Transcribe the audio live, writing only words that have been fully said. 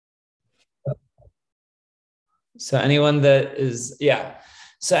So anyone that is, yeah.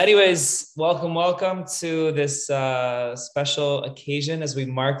 So anyways, welcome to this special occasion as we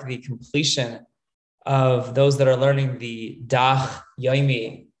mark the completion of those that are learning the DACH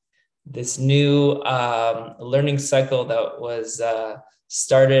Yomi, this new learning cycle that was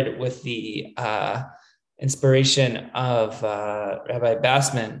started with the inspiration of Rabbi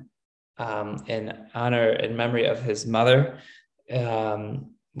Bassman in honor and memory of his mother,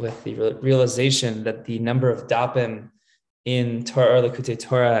 with the realization that the number of dapim in Torah or Likkutei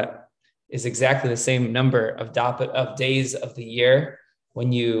Torah is exactly the same number of days of the year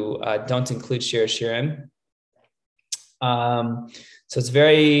when you don't include Shir Shirim. So it's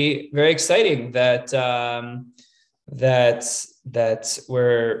very, very exciting that that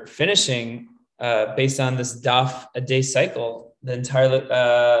we're finishing based on this daf a day cycle, the entire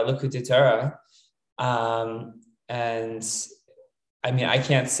Likkutei Torah, and I mean, I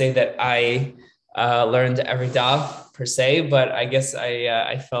can't say that I learned every daf per se, but I guess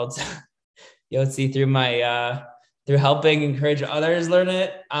I felt Yotzi through helping encourage others learn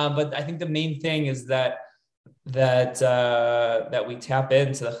it. But I think the main thing is that we tap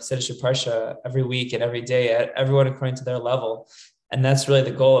into the Chassidish Parsha every week and every day, at everyone according to their level, and that's really the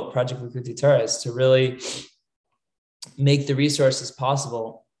goal of Project Likkutei Torah, is to really make the resources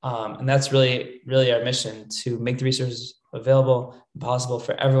possible, and that's really our mission, to make the resources available and possible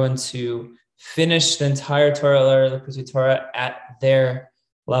for everyone to finish the entire Torah or Likkutei Torah at their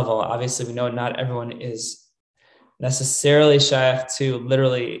level. Obviously, we know not everyone is necessarily shaykh to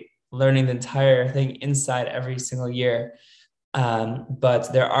literally learning the entire thing inside every single year,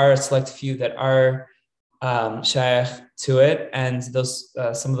 but there are a select few that are shaykh to it, and those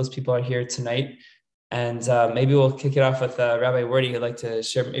some of those people are here tonight. And maybe we'll kick it off with Rabbi Wordy, who'd like to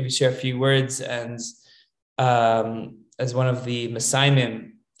share a few words, and as one of the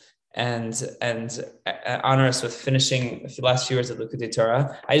Messiahim, and honor us with finishing the last few words of Likkutei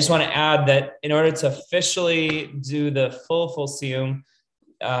Torah. I just want to add that in order to officially do the full Siyum,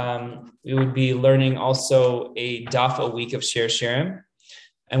 we would be learning also a daf a week of Shir Shirim.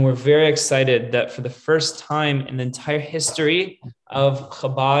 And we're very excited that for the first time in the entire history of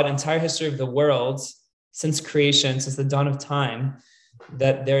Chabad, entire history of the world, since creation, since the dawn of time,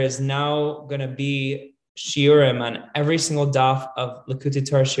 that there is now going to be shiurim on every single daf of Likkutei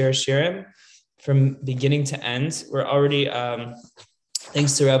Torah Shir Shirim from beginning to end. We're already,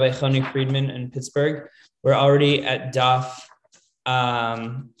 thanks to Rabbi Choni Friedman in Pittsburgh, we're already at daf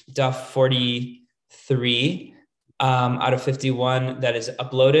 43 out of 51 that is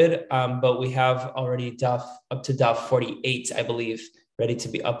uploaded, but we have already up to daf 48, I believe, ready to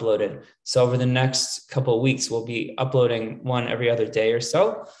be uploaded. So over the next couple of weeks, we'll be uploading one every other day or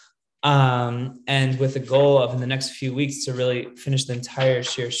so. And with the goal of in the next few weeks to really finish the entire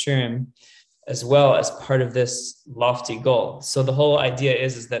Shir Shirim as well, as part of this lofty goal. So the whole idea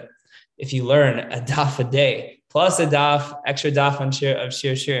is that if you learn a daf a day plus a extra daf of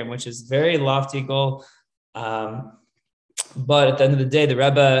Shir Shirim, which is very lofty goal, but at the end of the day, the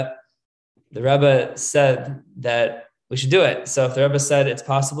Rebbe said that we should do it. So if the Rebbe said it's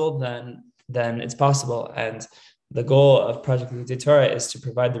possible, then it's possible. And the goal of Project Likkutei Torah is to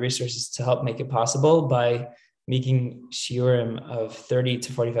provide the resources to help make it possible by making shiurim of 30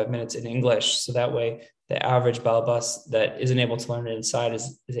 to 45 minutes in English. So that way, the average balabas that isn't able to learn it inside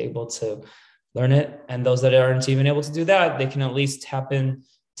is able to learn it. And those that aren't even able to do that, they can at least tap in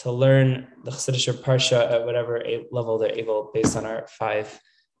to learn the Chassidish Parsha at whatever level they're able, based on our 5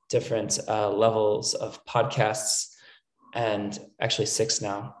 different levels of podcasts, and actually 6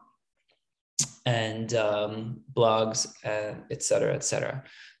 now, and blogs, and et cetera, et cetera.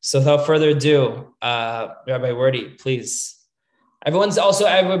 So without further ado, Rabbi Wordy, please.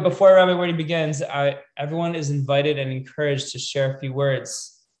 Before Rabbi Wordy begins, everyone is invited and encouraged to share a few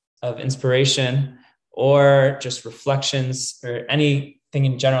words of inspiration or just reflections or anything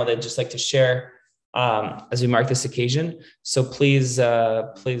in general they'd just like to share as we mark this occasion. So please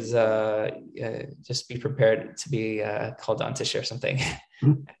just be prepared to be called on to share something.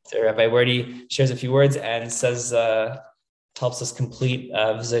 So Rabbi Wordy shares a few words and says, helps us complete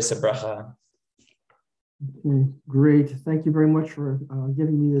V'zayis Bracha. Okay, great. Thank you very much for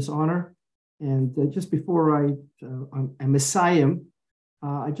giving me this honor. And just before I'm Messiahim,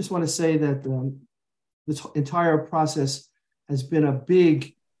 I just want to say that this entire process has been a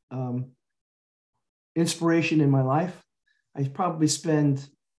big inspiration in my life. I probably spend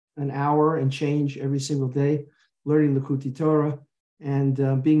an hour and change every single day learning Likkutei Torah and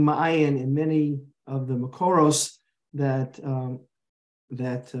being ma'ayin in many of the makoros that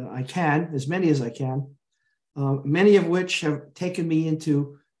I can, as many as I can, many of which have taken me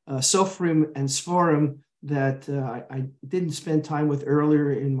into Sofrim and Sforim that I didn't spend time with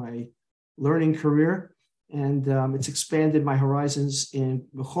earlier in my learning career. And it's expanded my horizons in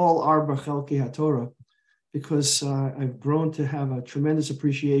B'chol Arba Chelkei HaTorah, because I've grown to have a tremendous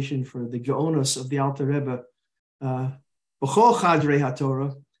appreciation for the Geonos of the Alter Rebbe. B'chol Chadrei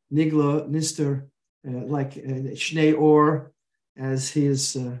HaTorah, Nigla Nister, like Shnei Or, as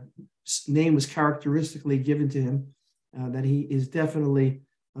his name was characteristically given to him, that he is definitely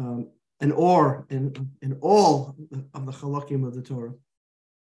an or in all of the halakim of the Torah.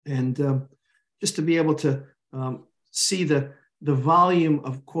 And just to be able to see the volume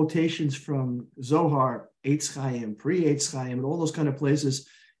of quotations from Zohar, Eitz Chaim, pre-Eitz Chaim, and all those kind of places.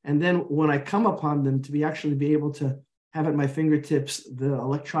 And then when I come upon them, to actually be able to have at my fingertips the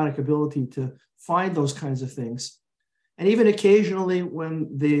electronic ability to find those kinds of things. And even occasionally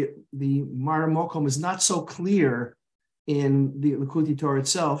when the Mar Mokom is not so clear in the Likkutei Torah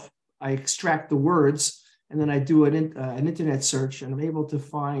itself, I extract the words and then I do an internet search, and I'm able to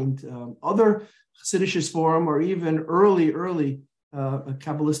find other Chassidish forum or even early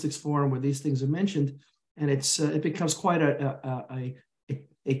Kabbalistic forum where these things are mentioned. And it becomes quite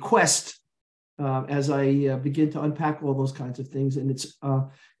a quest as I begin to unpack all those kinds of things. And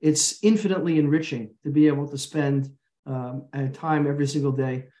it's infinitely enriching to be able to spend time every single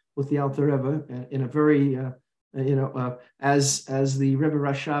day with the Alter Rebbe in a very, as the Rebbe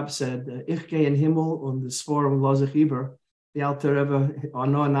Rashab said, Ich gehe in Himmel und das Forum lozech iber. The Alter Rebbe,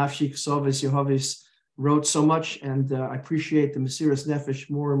 Ano Nafshi Ksovis Yehovis, wrote so much, and I appreciate the Mesiras Nefesh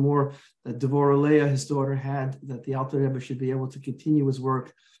more and more that Devorah Leah, his daughter, had, that the Alter Rebbe should be able to continue his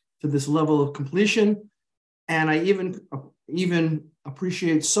work to this level of completion. And I even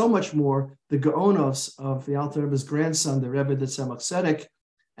appreciate so much more the Gaonos of the Alter Rebbe's grandson, the Rebbe the Tzemach Tzedek,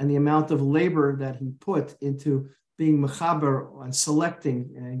 and the amount of labor that he put into being mechaber and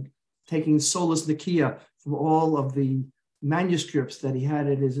selecting and taking solas nikia from all of the manuscripts that he had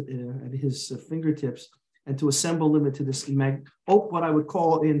at his fingertips, and to assemble them into this what I would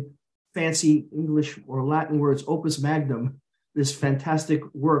call in fancy English or Latin words, opus magnum, this fantastic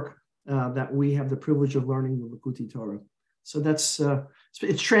work that we have the privilege of learning the Likkutei Torah. So that's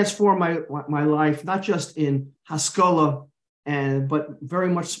it's transformed my life, not just in Haskalah, but very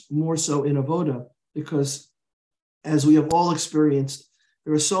much more so in Avoda, because as we have all experienced,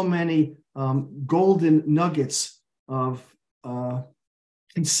 there are so many golden nuggets of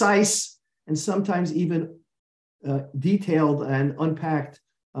concise and sometimes even detailed and unpacked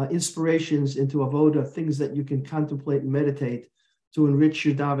inspirations into Avoda, things that you can contemplate and meditate to enrich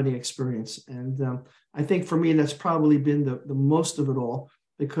your davening experience. And I think for me, that's probably been the most of it all,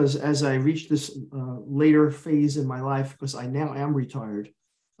 because as I reach this later phase in my life, because I now am retired,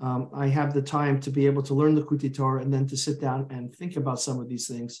 I have the time to be able to learn the Likkutei Torah and then to sit down and think about some of these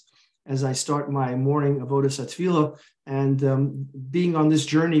things as I start my morning avodas hatfilah, and being on this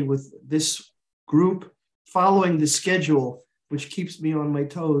journey with this group, following the schedule, which keeps me on my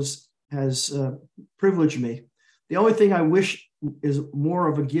toes, has privileged me. The only thing I wish is more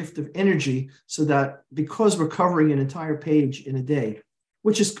of a gift of energy, so that because we're covering an entire page in a day,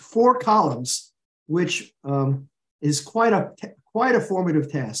 which is 4 columns, which is quite a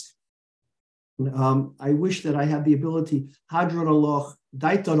formative task. I wish that I had the ability, Hadron Aloch,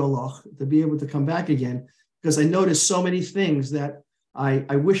 Daiton Aloch, to be able to come back again, because I noticed so many things that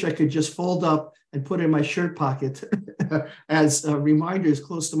I wish I could just fold up and put in my shirt pocket as reminders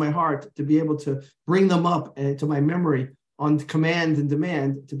close to my heart, to be able to bring them up to my memory on command and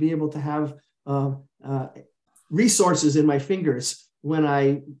demand, to be able to have resources in my fingers when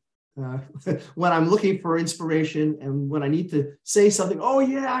when I'm looking for inspiration and when I need to say something. Oh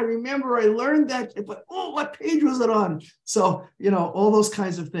yeah, I remember I learned that, but oh, what page was it on? So, all those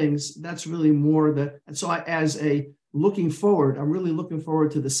kinds of things, that's really more and so I'm really looking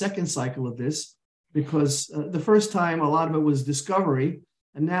forward to the second cycle of this, because the first time, a lot of it was discovery,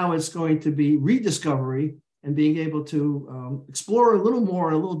 and now it's going to be rediscovery and being able to explore a little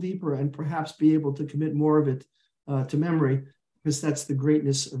more, a little deeper, and perhaps be able to commit more of it to memory, because that's the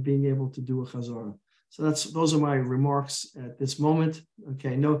greatness of being able to do a chazorah. So those are my remarks at this moment.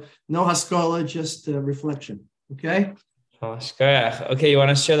 Okay, no haskalah, just reflection. Okay. Okay, you want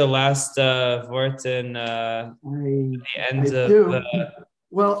to share the last word in the end of?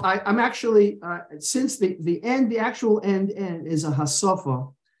 Well, I'm actually since the actual end is a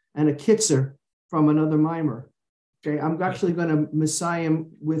hasofa and a kitzer from another mimer. Okay, I'm actually going to messiah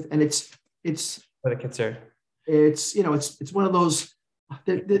with, and it's for the kitzer. It's one of those.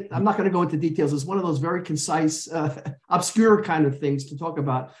 I'm not going to go into details. It's one of those very concise, obscure kind of things to talk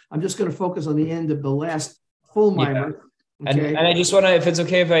about. I'm just going to focus on the end of the last full mimer. Yeah. Okay. And I just want to, if it's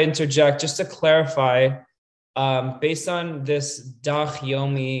okay if I interject, just to clarify, based on this DACH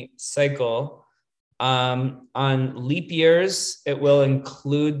Yomi cycle, on leap years, it will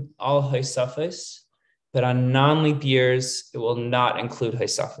include all Haisafis, but on non-leap years, it will not include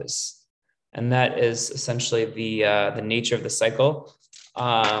Haisafis. And that is essentially the nature of the cycle.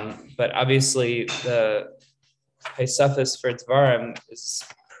 But obviously, the Haisafis for Dvarim is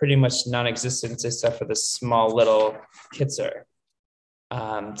pretty much non-existent except for this small little kitzer,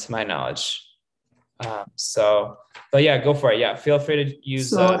 to my knowledge. But yeah, go for it. Yeah, feel free to use.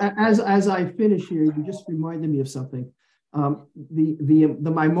 So as I finish here, you just reminded me of something.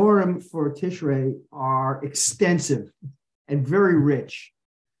 The Maimorim for Tishrei are extensive and very rich,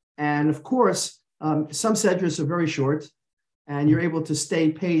 and of course, some sedras are very short, and you're able to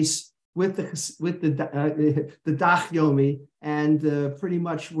stay pace with the DACH Yomi and pretty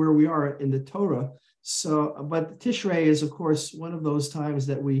much where we are in the Torah. So, but Tishrei is, of course, one of those times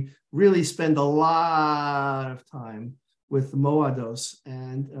that we really spend a lot of time with the Moados.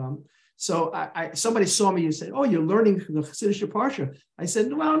 And so somebody saw me and said, "Oh, you're learning the Chassidish Parsha." I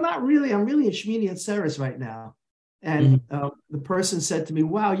said, "Well, not really. I'm really in Shmini Atzeres right now." And the person said to me,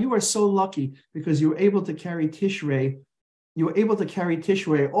 "Wow, you are so lucky because you were able to carry Tishrei. You were able to carry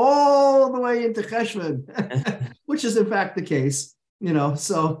Tishrei all the way into Cheshvan," which is in fact the case.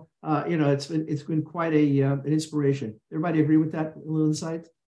 So it's been quite an inspiration. Everybody agree with that little insight?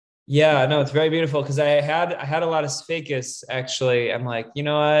 Yeah, no, it's very beautiful because I had a lot of sphakis actually. I'm like, you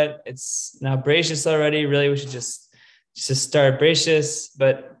know what? It's now Bracious already. Really, we should just start Bracious.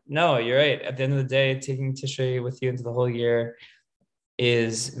 But no, you're right. At the end of the day, taking Tishrei with you into the whole year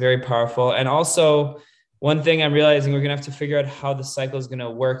is very powerful. And also, one thing I'm realizing, we're gonna have to figure out how the cycle is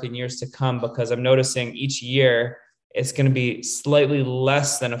gonna work in years to come, because I'm noticing each year it's gonna be slightly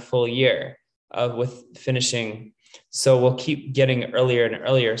less than a full year with finishing. So we'll keep getting earlier and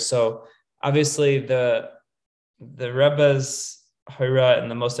earlier. So obviously the Rebbe's Hira in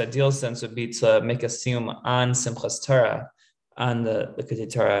the most ideal sense would be to make a Siyum on Simchas Torah, on the Likkutei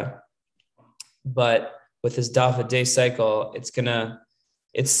Torah. But with this Daf a day cycle, it's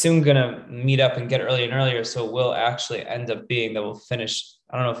soon gonna meet up and get earlier and earlier. So it will actually end up being that we'll finish.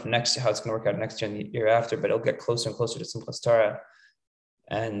 I don't know if next year, how it's gonna work out next year and the year after, but it'll get closer and closer to Simchas Torah.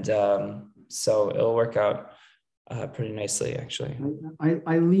 And so it'll work out pretty nicely, actually.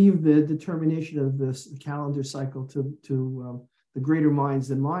 I leave the determination of this calendar cycle to the greater minds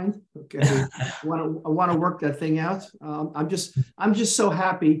than mine. Okay, I want to work that thing out. I'm just so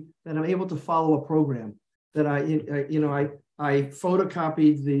happy that I'm able to follow a program that I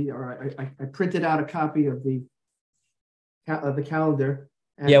photocopied I printed out a copy of the calendar.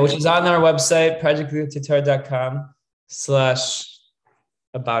 Yeah, which is on our website,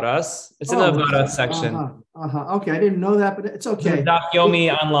 projectlikkutei.com/about us. It's in the about us section. Okay, I didn't know that, but it's okay.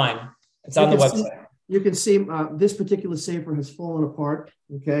 Yomi online. It's on the website. You can see this particular sefer has fallen apart.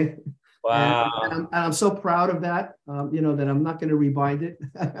 Okay. Wow. And I'm so proud of that. That I'm not going to rebind it.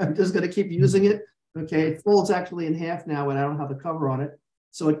 I'm just going to keep using it. Okay. It folds actually in half now, and I don't have the cover on it,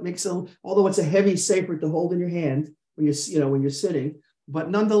 so it makes although it's a heavy sefer to hold in your hand when you're sitting, but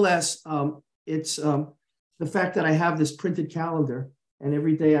nonetheless, it's the fact that I have this printed calendar. And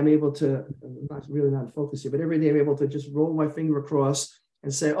every day I'm able to, not in focus here, but every day I'm able to just roll my finger across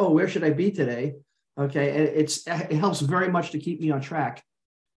and say, "Oh, where should I be today?" Okay, and it helps very much to keep me on track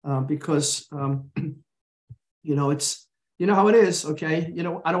because it's how it is. Okay,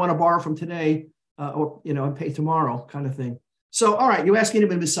 I don't want to borrow from today or and pay tomorrow kind of thing. So, all right, you asked me to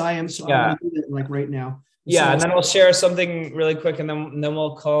be Messiah, so yeah. I'm going to do that like right now. Yeah, so, and then we'll share something really quick, and then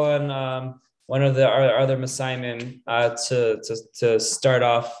we'll call on one of our other Messiahim to start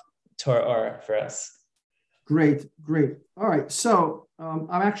off Torah for us. Great. All right, so I'm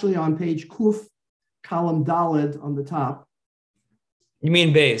actually on page Kuf, column Daled on the top. You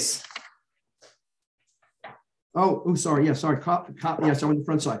mean base? Oh, sorry. Yeah, sorry. Yes, I'm on the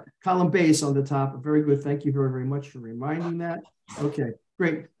front side. Column base on the top. Very good. Thank you very, very much for reminding that. Okay,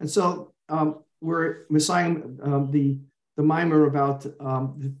 great. And so we're Messiah, the mimer about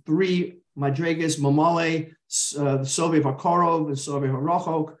the three Madregas, Mamale, the Sovev HaKorov, and Sovev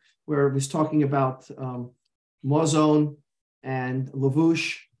HaRachok, where it was talking about Mozon and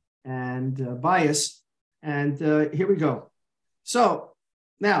Lavush and bias. And here we go. So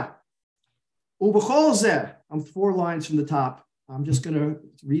now, Ubechol zeh, I'm 4 lines from the top. I'm just going to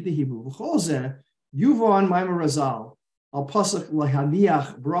read the Hebrew. Ubechol zeh, Yuvon Maimer Razal, al pasuk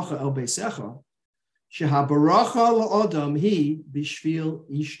lahaniach bracha el beisecha, sheha baracha la'odam hi bishvil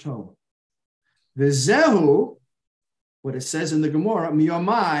ishto. V'zehu, what it says in the Gemara,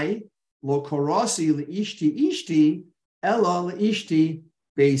 miyomai lo korasi le'ishti ishti ela le'ishti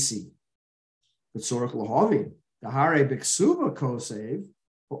beisi. B'tzorach lahavi. Dahare b'ksuva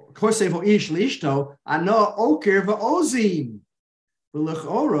kosev o ish lishto ana oker v'ozim.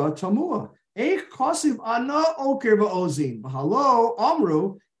 V'lechora tamua. Eich kosev ana oker v'ozim. V'halo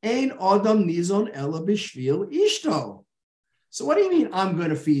amru ein adam nizon ela b'shvil ishto. So what do you mean I'm going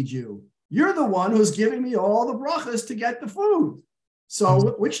to feed you? You're the one who's giving me all the brachas to get the food.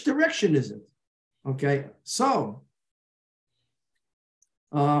 So which direction is it? Okay, so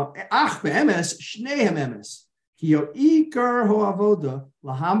ach be'emes shnehem emes ki yo ikar ho'avoda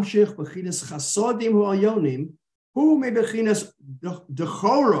lahamshich b'chinas chasodim ho'ayonim hu me b'chinas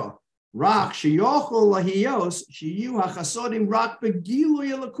dechora rak sheyochol lahiyos sheyu hachasodim rak begilu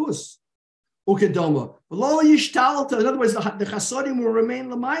yelakus ukedoma v'lo yishtalta. In other words, the chasodim will remain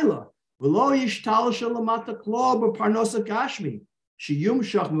lamaila v'lo yishtalsha lamata klo b'parnosa gashmi Siyum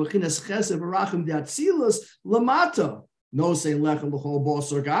shach mechinas chesed v'rachim de'atzilus lamata no say lechem b'chol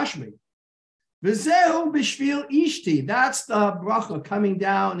bosor gashmi. V'zehu b'shvil ishti. That's the bracha coming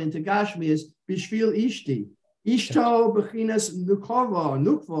down into gashmi is b'shvil ishti. Ishto b'chinas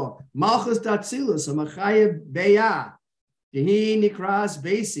nukva malchus de'atzilus amachayev beya. Yehi nikras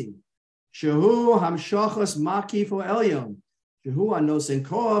besi. Shehu hamshachas makif elyon. Shehu anosen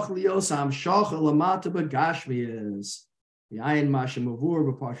koach lios hamshacha lamata b'gashmi is. V'ayin mashamavur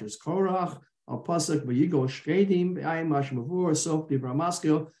b'parshas Korach al pasuk v'yigo shkedim v'ayin mashamavur sof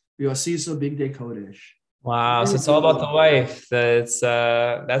divramaskil v'yosiso big day kodesh. Wow, so it's all about the wife. That's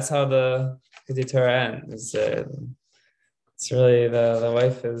how the Likkutei Torah ends. It's really the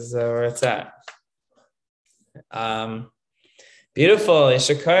wife is where it's at. Beautiful,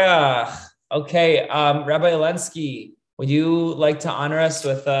 Yeshakaya. Okay, Rabbi Elensky, would you like to honor us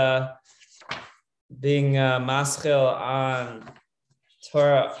with being maschil on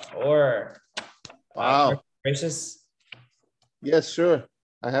Torah or wow, gracious? Yes, sure.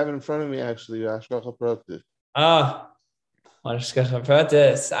 I have it in front of me actually. Hashgacha pratis. Hashgacha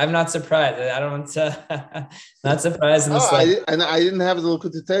pratis. I'm not surprised. I don't not surprised. In I didn't have the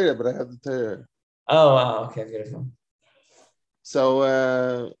Likkutei Torah, but I have the Torah. Oh wow! Okay, beautiful. So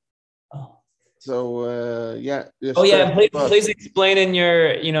yeah. Please explain in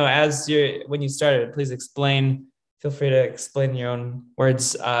your, when you started, please explain, feel free to explain your own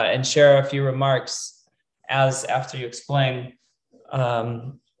words and share a few remarks after you explain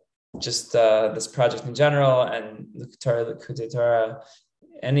this project in general and Likkutei Torah.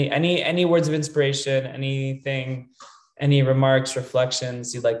 Any words of inspiration, anything, any remarks,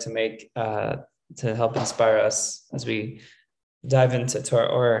 reflections you'd like to make to help inspire us as we dive into Torah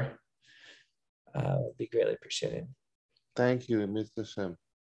or would be greatly appreciated. Thank you, Mr. Shem.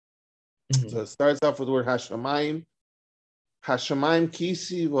 So it starts off with the word Hashamayim. Hashamayim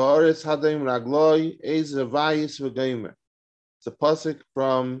kisi v'oretz hadaim ragloi ez vayis v'geimer. It's a pasuk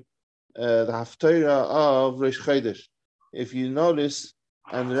from the Haftarah of Rosh Chodesh. If you notice,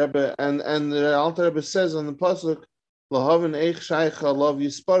 and the Rebbe and the Alter Rebbe says on the pasuk, Lahavin eich shaycha lav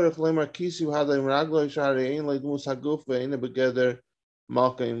yisparach lemar kisi v'hadaim ragloi shari ein leidmus haguf ve'eina begeder.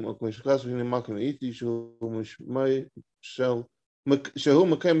 So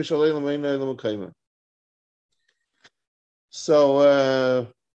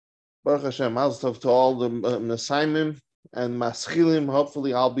Baruch Hashem, Mazel Tov to all the Mesaimim and Maschilim.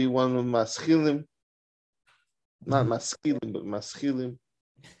 Hopefully I'll be one of Maschilim. Not Maschilim, but Maschilim.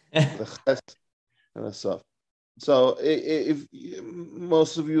 The Ches and the Sof. So if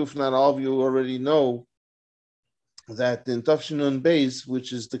most of you, if not all of you, already know that in Tafshinun Beis,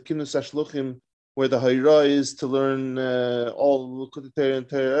 which is the Kinus Ashluchim, where the Hayra is to learn all Likkutei Torah and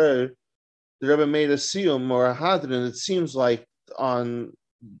Torah, the Rebbe made a Siyum or a Hadran, it seems like, on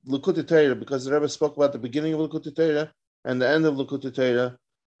Likkutei Torah, because the Rebbe spoke about the beginning of Likkutei Torah and the end of Likkutei Torah,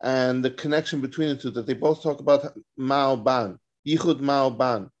 and the connection between the two, that they both talk about Ma'al Ban, Yichud Ma'al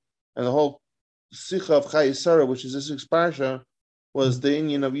Ban, and the whole Sicha of Chai Yisara, which is this week's parsha, was the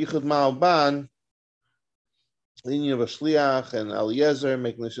Indian of Yichud Ma'al Ban, the Indian of a Shliach and Eliezer,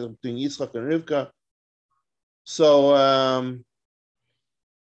 making the shidduch between Yitzchak and Rivka. So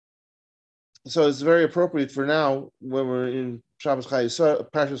it's very appropriate for now, when we're in Shabbos Chai Yisara,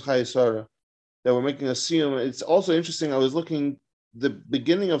 Parshas Chai Yisara, that we're making a siyum. It's also interesting, I was looking, the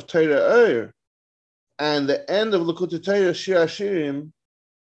beginning of Torah and the end of Likkutei Torah, Shir Hashirim,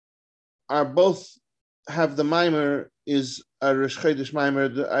 are both have the mimer is a Rosh Chodesh mimer.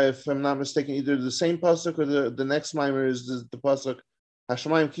 If I'm not mistaken, either the same pasuk or the next mimer is the pasuk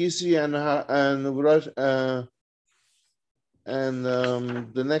Hashemayim Kisi and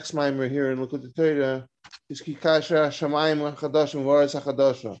the next mimer here in Likkutei Torah is Kikasha Hashemayim Chadashim V'Aretz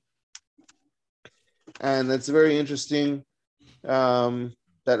HaChadasha. And it's very interesting that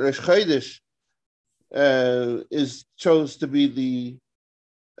Rosh Chodesh chose to be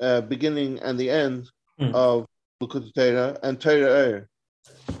the beginning and the end of Likkutei Torah and Torah.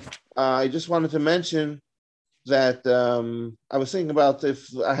 I just wanted to mention that I was thinking about if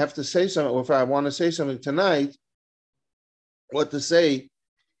I have to say something, or if I want to say something tonight, what to say.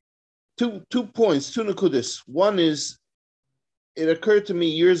 Two points, two nekudas. One is, it occurred to me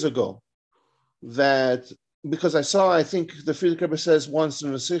years ago that, because I think the Friedrich Rebbe says once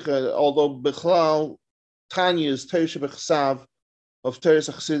in the Sikha, although Bechlal, Tanya is Torah Shebechsav of Torah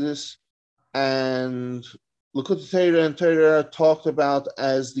Chassidus, and Likkutei Torah and Torah are talked about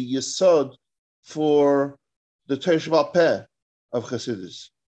as the Yesod for the Torah Shebal Peh of Chassidus.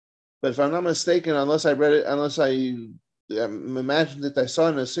 But if I'm not mistaken, unless I read it, unless I imagined that I saw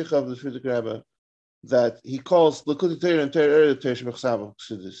in a Sikha of the Friedrich Rebbe, that he calls Likkutei Torah and Torah Torah Shebechsav of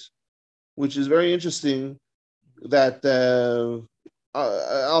Chassidus, which is very interesting. That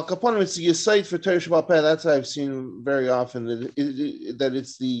Al Kaponim, it's the Yesod for Torah Shebal Peh. That's what I've seen very often. That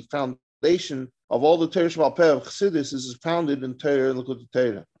it's the foundation of all the Torah Shebal Peh of Chassidus is founded in Torah and Likkutei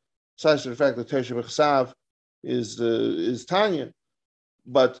Torah. Besides the fact that Torah Shebechsav is Tanya,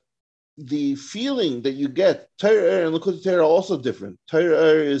 but the feeling that you get, Torah and Likkutei Torah are also different.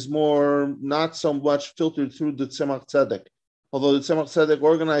 Torah is more, not so much filtered through the Tzemach Tzedek, although the Tzemach Tzedek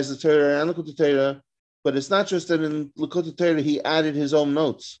organized the Torah and Likkutei Torah. But it's not just that in Likkutei Torah he added his own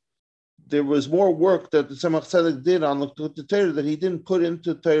notes. There was more work that the Tzemach Tzedek did on Likkutei Torah that he didn't put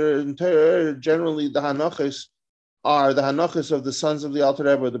into Torah. In Torah, generally the Hanachos are the Hanachos of the sons of the Alter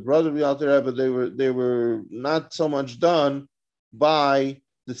Rebbe, the brother of the Alter Rebbe. They were not so much done by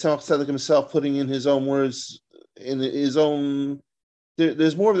the Tzemach Tzedek himself putting in his own words, in his own.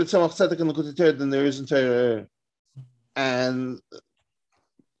 There's more of the Tzemach Tzedek in Likkutei Torah than there is in Torah. And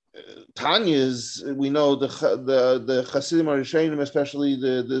Tanya's, we know the Hasidim Arishonim, especially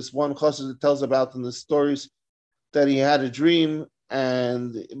this one chassid that tells about in the stories that he had a dream,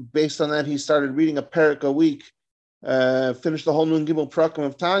 and based on that he started reading a parak a week, finished the whole Nun Gimel Prakim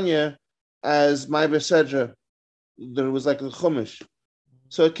of Tanya as my Besedra. That it was like a chumash.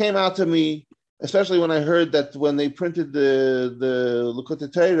 So it came out to me, especially when I heard that when they printed the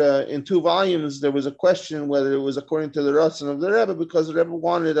Likkutei Torah in 2 volumes, there was a question whether it was according to the Ratzon of the Rebbe, because the Rebbe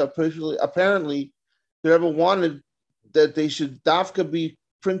wanted, apparently, the Rebbe wanted that they should dafka be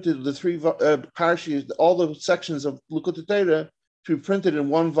printed, the 3 parshas, all the sections of Likkutei Torah, to be printed in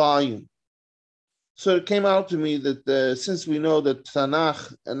 1 volume. So it came out to me that since we know that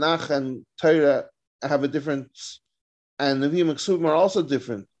Tanakh and Torah have a difference, and Nevi'im and Ksuvim are also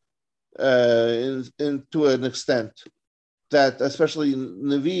different, to an extent, that especially in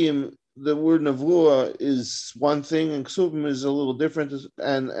Nevi'im, the word Nevuah is one thing and Ksuvim is a little different,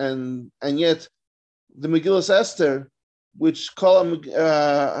 and yet the Megillas Esther, which call them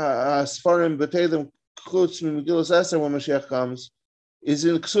Sfarim B'Teilim Chutz Megillas Esther when Mashiach comes, is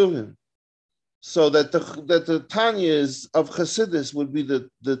in Ksuvim. So that the Tanyas of Chassidus would be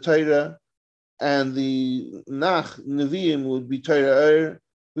the Torah, and the Nevi'im would be Torah,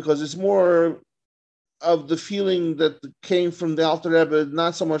 because it's more of the feeling that came from the Alter Rebbe,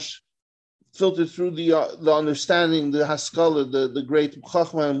 not so much filtered through the understanding, the Haskalah, the great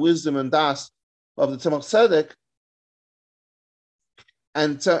Chachma and wisdom and Das of the Tzemach Tzedek,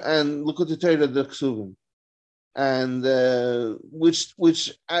 and Likkutei Torah, the Ksuvim, and which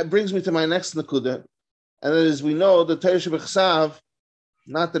brings me to my next Nakuda, and that is, we know the Torah Shebechsav,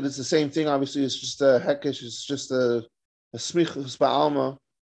 not that it's the same thing, obviously, it's just a hekesh, it's just a smichus ba'alma,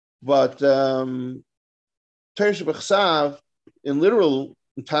 but Torah Shebechsav, in literal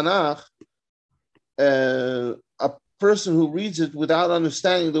Tanakh, a person who reads it without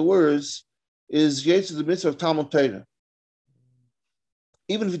understanding the words is yetzer the mitzvah of Talmud Torah.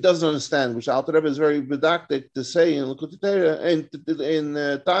 Even if he doesn't understand, which Alter Rebbe is very didactic to say in Likkutei Torah and in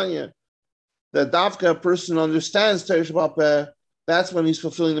Tanya, that Davka, a person understands Torah Shebal Peh, that's when he's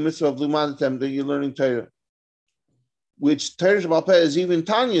fulfilling the mitzvah of Lumadatem, that you're learning Torah. Which Torah Shebal Peh is even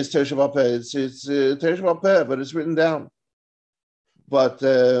Tanya's Torah Shebal Peh. It's Torah Shebal Peh, but it's written down. But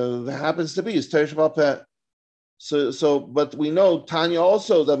it happens to be it's Torah Shebal Peh. But we know Tanya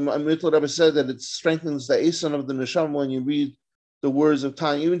also, the Mitzvah Rebbe said that it strengthens the Eson of the Neshama when you read the words of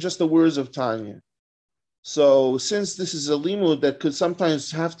Tanya, even just the words of Tanya. So since this is a limud that could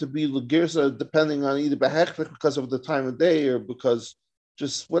sometimes have to be l'girsa, depending on either behechlik because of the time of day or because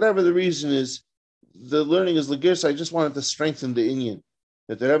just whatever the reason is, the learning is l'girsa. I just wanted to strengthen the inyan,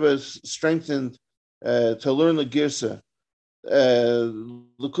 that the Rebbe is strengthened to learn l'girsa. The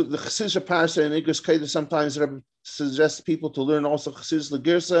Chassidus Parasha and Igros Keda, sometimes the Rebbe suggests people to learn also Chassidus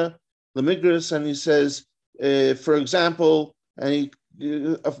l'girsa, l'migros, and he says, for example, and he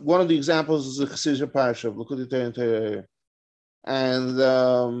one of the examples is the Chassidus Parsha of Likkutei and Torah,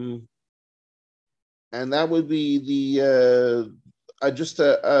 and that would be the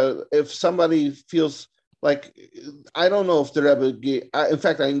if somebody feels like, I don't know if the Rebbe gave, in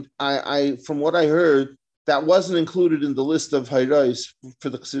fact, I from what I heard, that wasn't included in the list of Hayrais for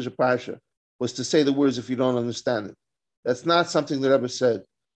the Chassidus Parsha, was to say the words if you don't understand it. That's not something the Rebbe said.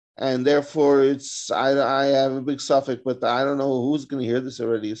 And therefore, I have a big suffix, but I don't know who's going to hear this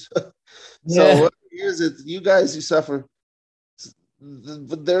already. So whoever hears it, you guys, you suffer.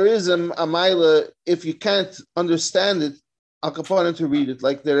 But there is a Maila, if you can't understand it, I'll come to read it.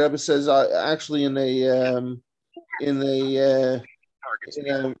 Like the Rebbe says, actually in a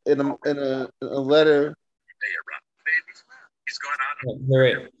letter.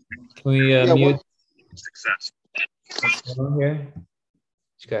 Great. Can we mute? Success. Here.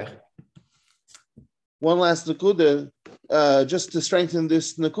 Okay. One last nakuda, just to strengthen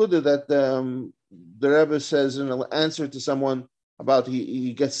this nakuda that the Rebbe says in an answer to someone about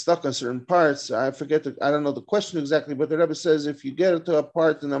he gets stuck on certain parts. I don't know the question exactly, but the Rebbe says if you get to a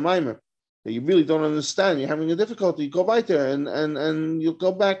part in a mimer that you really don't understand, you're having a difficulty, go right there and you'll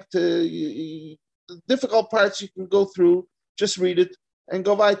go back to the difficult parts you can go through, just read it and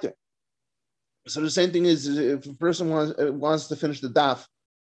go right there. So the same thing is if a person wants to finish the daf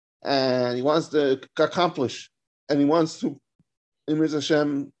and he wants to accomplish and he wants to, Imir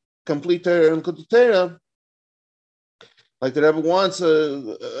Hashem, complete Torah and Likkutei, like the Rebbe wants,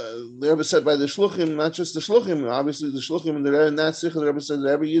 the Rebbe said by the Shluchim, not just the Shluchim, obviously the Shluchim, and in that Sikha, the Rebbe said that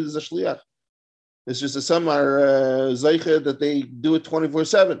every Yid is a Shliach. It's just that some are Zeicha, that they do it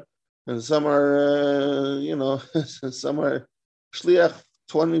 24/7, and some are, some are Shliach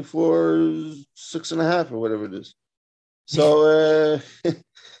 24/6.5 or whatever it is. So,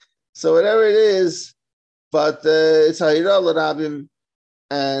 so whatever it is, but it's Ha'ira l'Rabim,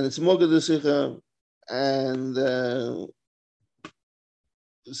 and it's Mogad Sikha, and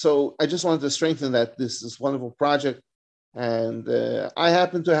so I just wanted to strengthen that this wonderful project, and I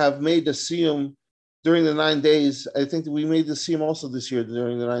happen to have made the Siyum during the 9 days. I think that we made the Siyum also this year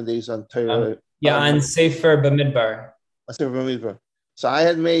during the 9 days on Torah. On Sefer Bamidbar. Sefer Bamidbar. So I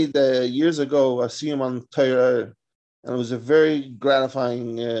had made years ago a Siyum on Torah, and it was a very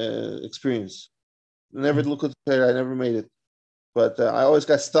gratifying experience. Never looked at Torah, I never made it, but I always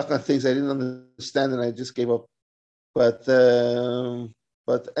got stuck on things I didn't understand, and I just gave up.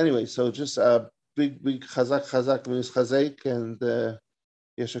 But anyway, so just a big chazak means chazek, and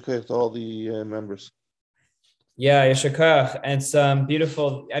yeshar koach to all the members. Yeah, yeshar koach. And it's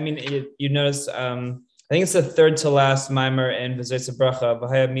beautiful. I mean, you notice, I think it's the third to last mimer in V'zayis Bracha.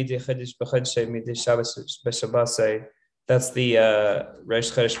 V'haya midi chadish b'chadshei midi Shabbos b'Shabbosei. That's the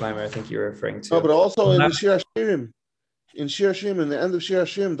Rosh Chodesh mimer I think you were referring to. No, but also in the Shir Hashirim, in the end of Shir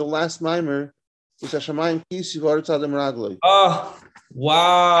Hashirim, the last mimer is Hashemayim kisi v'aretz adem ragloi. Oh,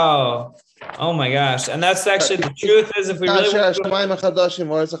 wow. Oh my gosh. And that's actually the truth is if we really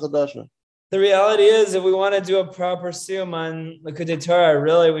the reality is if we want to do a proper Siyum on Likkutei Torah,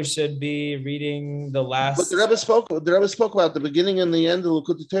 really we should be reading the last. But the Rebbe spoke about the beginning and the end of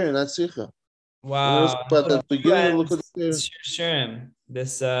Likkutei Torah, not Sikha. Wow. But the beginning of Likkutei Torah.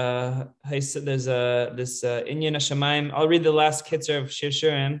 There's Inyan Hashemayim. I'll read the last kitzer of Shir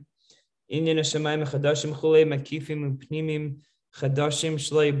Shirim. Inyan Hashemayim chadashim chulei makifim upnimim chadashim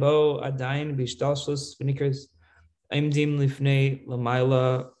shlei bo adayin b'ishtalshus v'nikers imdim lifnei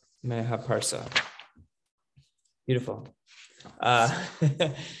l'mayla mehaparsa. Beautiful.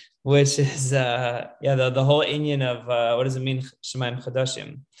 Which is the whole Inyan of what does it mean Shemayim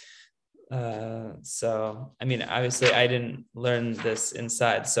chadashim. So I mean, obviously I didn't learn this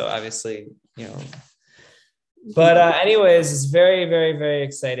inside, so obviously, but anyways, it's very, very, very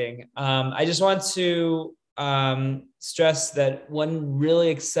exciting. I just want to stress that one really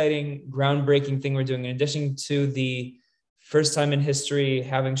exciting, groundbreaking thing we're doing, in addition to the first time in history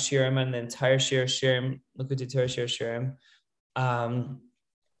having Shirim and the entire Shir Shirim, Likkutei Torah Shir Shirim.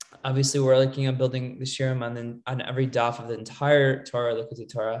 Obviously, we're looking at building the Shirim on every daf of the entire Torah, Likkutei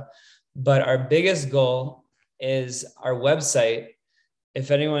Torah. But our biggest goal is our website. If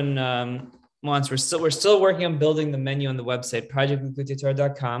anyone wants, we're still working on building the menu on the website,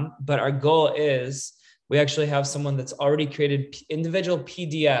 projectlikkutetorah.com. But our goal is we actually have someone that's already created individual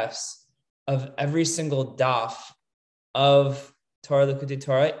PDFs of every single daf of Torah Likkutei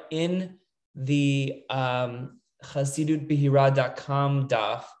Torah in the chasidutbehira.com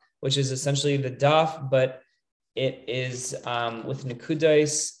daf, which is essentially the daf, but it is with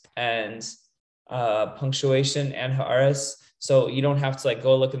nikudais and punctuation and ha'aras. So you don't have to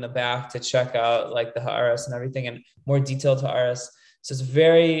go look in the back to check out the ha'aras and everything and more detailed ha'aras. So it's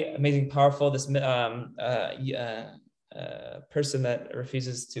very amazing, powerful. This person that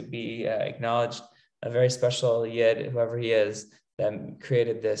refuses to be acknowledged, a very special Yid, whoever he is, that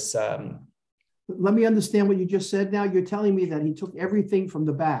created this. Let me understand what you just said. Now you're telling me that he took everything from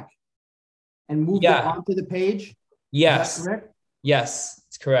the back and moved it onto the page. Yes. Is that correct? Yes,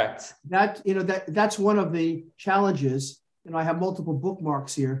 it's correct. That's one of the challenges. I have multiple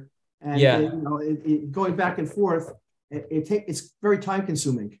bookmarks here, and going back and forth, it's very time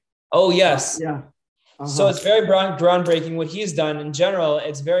consuming. Oh yes. Yeah. So it's very groundbreaking what he's done in general.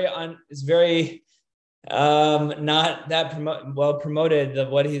 It's very not that well promoted,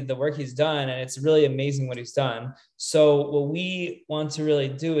 the work he's done, and it's really amazing what he's done. So what we want to really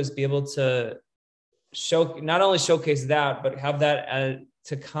do is be able to not only showcase that, but have that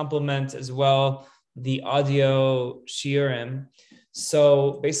to complement as well the audio shiurim.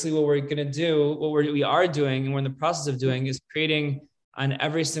 So basically what we're going to do, we are doing, and we're in the process of doing, is creating on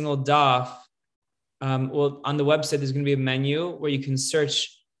every single daf. On the website, there's going to be a menu where you can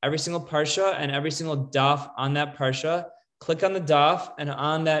search every single parsha and every single daf on that parsha. Click on the daf, and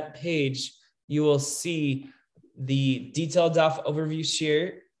on that page, you will see the detailed daf overview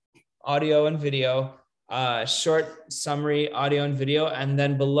shiur, audio and video, short summary, audio and video, and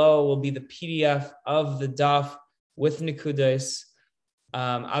then below will be the PDF of the daf with nekudos.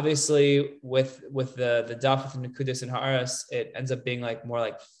 Obviously, with the daf with the nekudos and ha'aras, it ends up being like more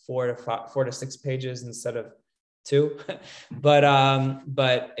like 4 to 6 pages instead of 2,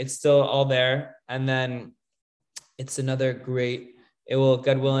 but it's still all there. And then it's another great. It will,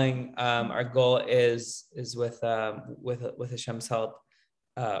 God willing, our goal is with Hashem's help,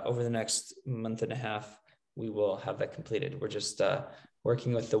 over the next month and a half, we will have that completed. We're just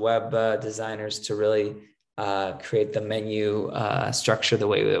working with the web designers to really create the menu structure the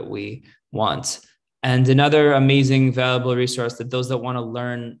way that we want. And another amazing, valuable resource that those that want to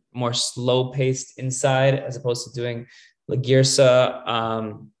learn more slow-paced inside, as opposed to doing La Girsa,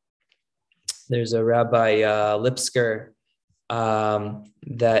 there's a Rabbi Lipsker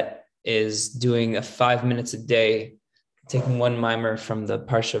that is doing 5 minutes a day, taking one mimer from the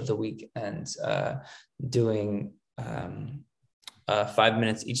parsha of the week and doing 5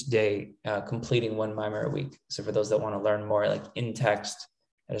 minutes each day, completing one mimer a week. So for those that want to learn more, like in text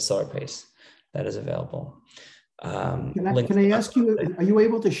at a slower pace, that is available. Can I ask you, are you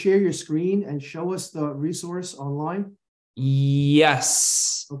able to share your screen and show us the resource online?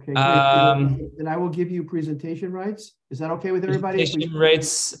 Yes. Okay, great. Then I will give you presentation rights. Is that okay with everybody? Presentation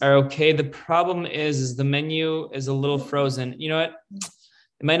rights are okay. The problem is the menu is a little frozen. You know what?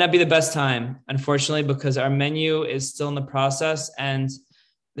 It might not be the best time, unfortunately, because our menu is still in the process, and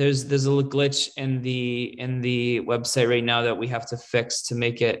there's a little glitch in the website right now that we have to fix to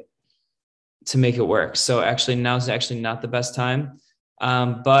make it work. So actually now is actually not the best time,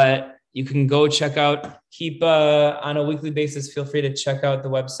 but you can go check out, keep on a weekly basis, feel free to check out the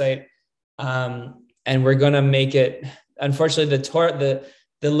website. And we're going to make it, unfortunately, the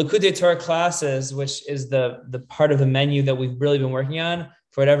Likkutei Torah classes, which is the part of the menu that we've really been working on,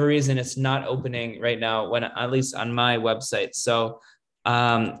 for whatever reason, it's not opening right now, at least on my website. So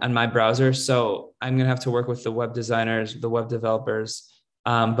on my browser. So I'm going to have to work with the web designers, the web developers.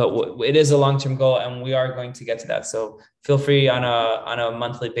 But it is a long-term goal, and we are going to get to that. So feel free on a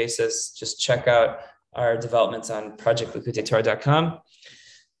monthly basis, just check out our developments on projectlikkuteitorah.com.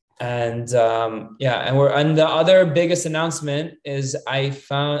 And and the other biggest announcement is I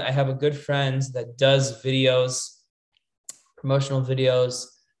have a good friend that does videos, promotional videos.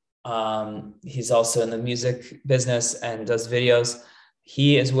 He's also in the music business and does videos.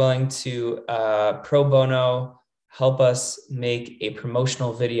 He is willing to pro bono help us make a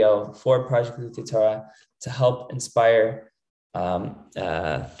promotional video for Project Likkutei Torah to help inspire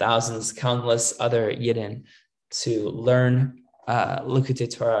thousands, countless other Yidden to learn Likkutei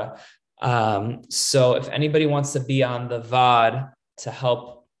Torah. So if anybody wants to be on the VOD to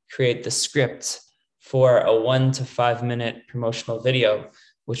help create the script for a 1 to 5 minute promotional video,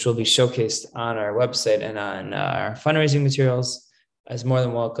 which will be showcased on our website and on our fundraising materials, is more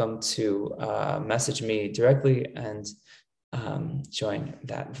than welcome to message me directly and join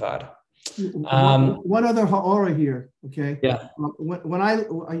that VOD. One other ha'ara here, okay? Yeah. When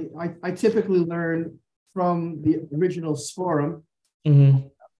I typically learn from the original Sforim,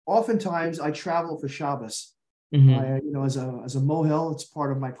 oftentimes I travel for Shabbos. As a mohel, it's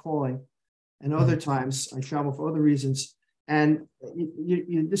part of my calling, and other times I travel for other reasons. And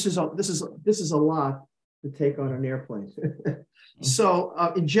this is a lot to take on an airplane. So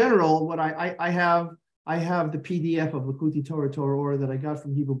in general, what I have the PDF of Likkutei Torah that I got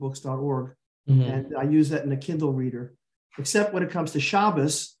from HebrewBooks.org, and I use that in a Kindle reader. except when it comes to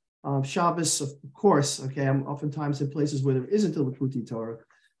Shabbos. Shabbos, of course, okay, I'm oftentimes in places where there isn't a Likkutei Torah.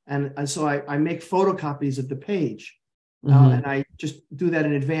 And so I make photocopies of the page. And I just do that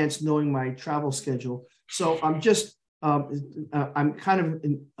in advance, knowing my travel schedule. So I'm just, I'm kind of,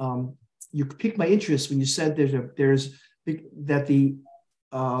 you piqued my interest when you said that the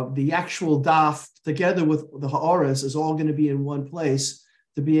actual daf together with the ha'aras is all going to be in one place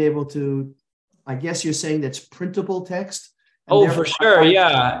to be able to, I guess you're saying that's printable text. Oh, for sure.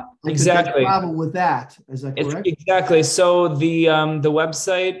 Yeah, exactly. Travel with that. Is that correct? Exactly. So the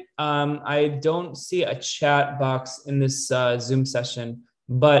website, I don't see a chat box in this Zoom session,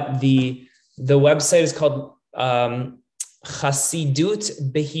 but the website is called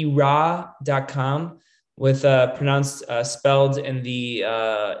chasidutbehira.com with pronounced spelled in the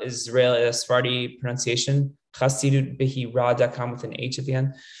Israeli Sephardi pronunciation, chasidutbehira.com with an H at the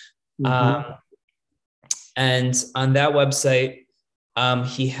end. And on that website,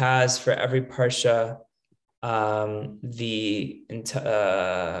 he has for every parsha the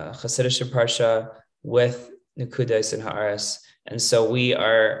Chassidish parsha with Nekudas and Ha'aras. And so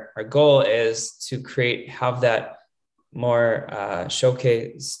our goal is to have that more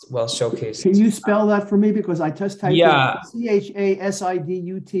showcased. Can you spell that for me? Because I just typed in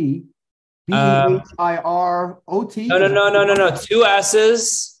CHASIDUT BEHIROT. No. 2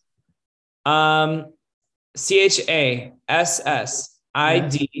 S's. CHASSIDUT.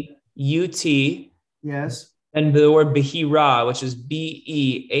 Yes. And the word Behira, which is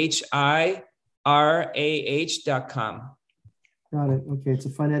BEHIRAH.com. Got it. Okay. It's a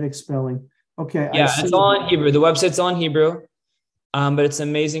phonetic spelling. Okay. Yeah, it's all in Hebrew. The website's all in Hebrew. But it's an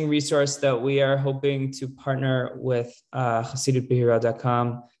amazing resource that we are hoping to partner with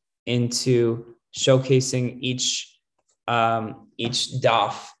ChasidutBehira.com into showcasing each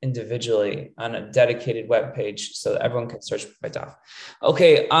daf individually on a dedicated web page so that everyone can search by daf.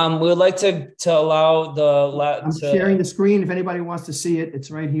 Okay, we would like to allow I'm sharing the screen. If anybody wants to see it, it's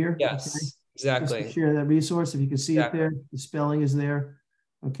right here. Yes, okay. Exactly. Just share that resource. If you can see it there, the spelling is there.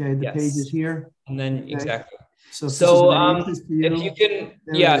 Okay, the page is here. And then okay. Exactly. So if you can,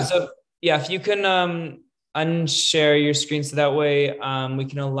 if you can unshare your screen so that way we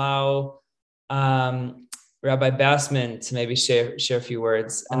can allow Rabbi Bassman to maybe share a few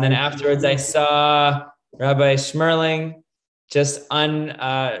words. And then afterwards, I saw Rabbi Schmerling just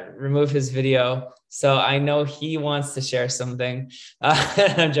remove his video. So I know he wants to share something.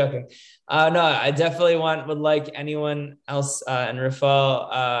 I'm joking. No, I definitely would like anyone else, and Rafael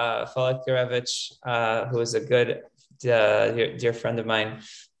Falekirevich, who is a good dear friend of mine,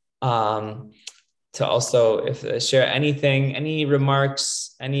 to also share anything, any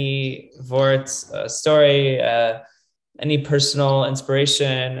remarks, any vorts, story, any personal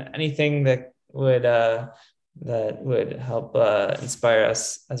inspiration, anything that would help inspire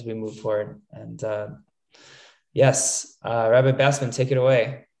us as we move forward. And yes, Rabbi Bassman, take it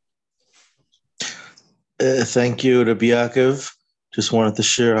away. Thank you, Rabbi Yaakov. Just wanted to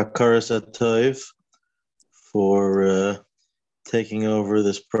share Hakaras Atov for taking over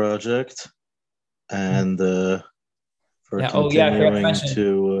this project and for continuing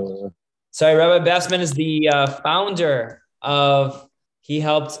to. Sorry, Rabbi Bassman is the founder of. He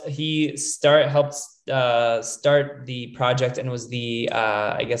helped start the project and was the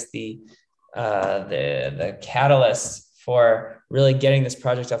the catalyst for really getting this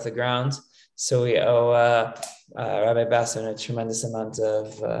project off the ground. So we owe Rabbi Bassman a tremendous amount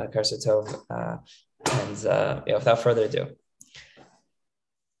of Hakaras Atov, and without further ado.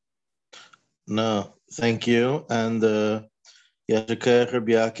 No, thank you, and Rabbi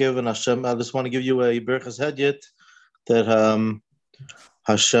Yaakov and Hashem. I just want to give you a berachas hedyet that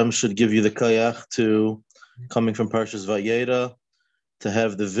Hashem should give you the kayach to coming from Parshas Vayera to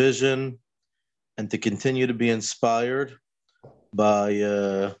have the vision and to continue to be inspired by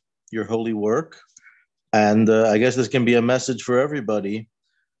your holy work. And I guess this can be a message for everybody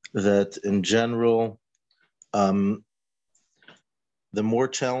that in general, the more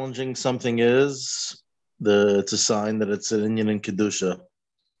challenging something is, it's a sign that it's an inyan in Kedusha.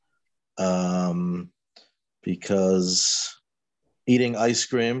 Because eating ice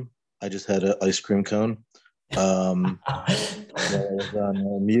cream, I just had an ice cream cone, on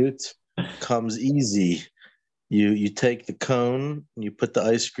mute, comes easy. You take the cone, and you put the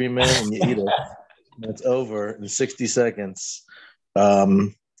ice cream in, and you eat it. And it's over in 60 seconds. But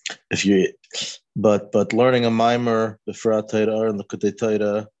learning a mimer, the Frat Torah and the Likkutei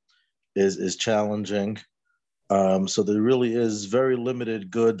Torah, is challenging. So there really is very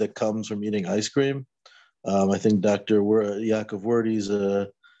limited good that comes from eating ice cream. I think Dr. Yaakov Werdy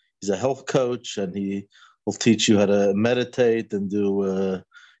he's a health coach, and he will teach you how to meditate and do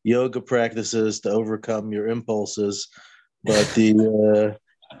yoga practices to overcome your impulses. But the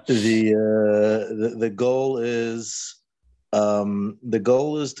goal is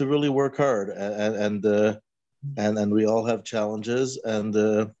to really work hard, and we all have challenges, and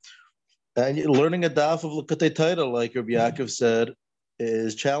learning a daf of Likkutei Torah, like Rabbi Yaakov said,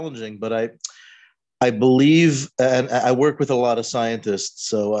 is challenging. But I believe, and I work with a lot of scientists,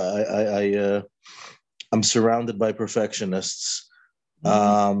 so I'm surrounded by perfectionists,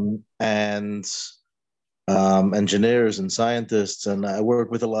 and engineers and scientists, and I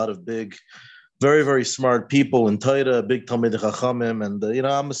work with a lot of big, very, very smart people in Torah, big Talmidei Chachamim, and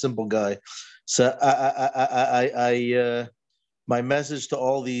I'm a simple guy. So my message to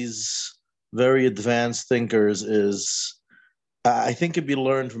all these very advanced thinkers is, I think it be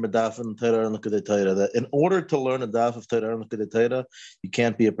learned from a daf and Torah and Likkutei Torah that in order to learn a daf of Torah and Likkutei Torah, you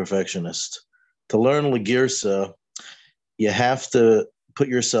can't be a perfectionist. To learn Legirsa, you have to put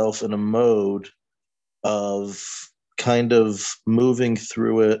yourself in a mode of kind of moving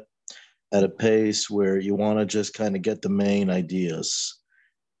through it at a pace where you want to just kind of get the main ideas.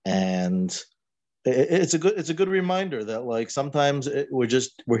 And it's a good reminder that like sometimes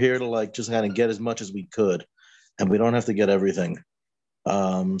we're here to like just kind of get as much as we could, and we don't have to get everything.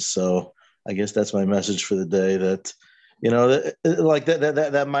 So I guess that's my message for the day, that like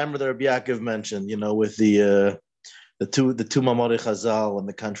that mimer that Rabbi Yaakov mentioned, with the two Mamorei Chazal and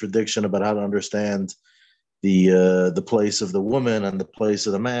the contradiction about how to understand the place of the woman and the place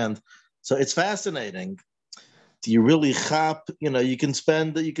of the man. So it's fascinating. Do you really chop? You can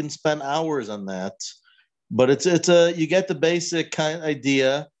spend hours on that, but it's you get the basic kind of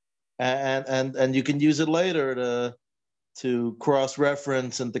idea, and you can use it later to cross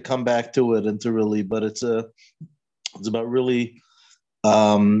reference and to come back to it and to really. But it's about really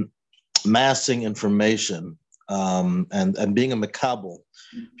massing information and being a makabel.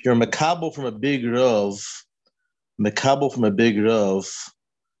 If you're a makabel from a big rov,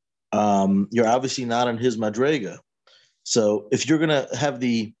 you're obviously not in his madrega. So if you're gonna have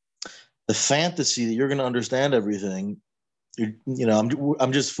the fantasy that you're gonna understand everything,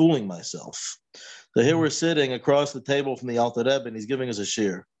 I'm just fooling myself. So here we're sitting across the table from the Alter Rebbe, and he's giving us a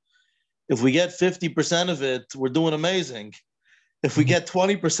shir. If we get 50% of it, we're doing amazing. If we get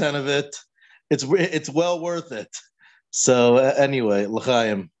 20% of it, it's well worth it. So anyway,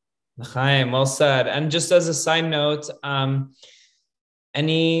 l'chaim. L'chaim, well said. And just as a side note,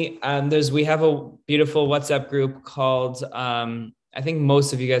 we have a beautiful WhatsApp group called, I think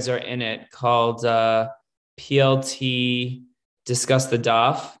most of you guys are in it, called PLT Discuss the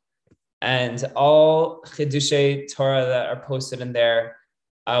Daf. And all Chidushei Torah that are posted in there,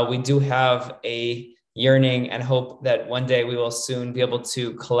 we do have a yearning and hope that one day we will soon be able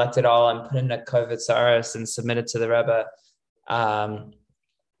to collect it all and put in a Kovetz Aris and submit it to the Rebbe, and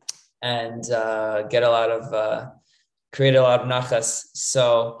create a lot of nachas.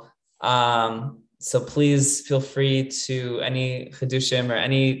 So please feel free to any chidushim or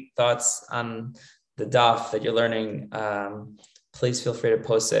any thoughts on the daf that you're learning. Please feel free to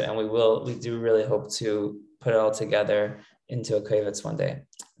post it, and we do really hope to put it all together into a kovetz one day.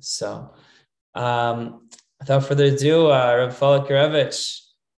 So without further ado, Reb Falak Yarevich,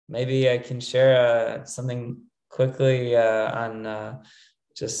 maybe I can share something quickly on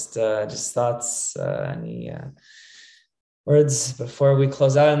just thoughts, any words before we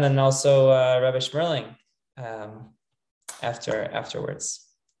close out, and then also Rabbi Shmerling afterwards.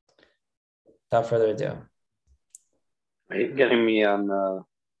 Without further ado. Are you getting me on?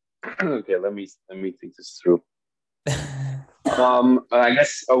 Okay, let me think this through. I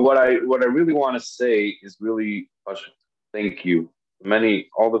guess what I really want to say is really thank you,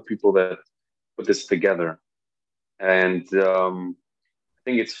 all the people that put this together, and I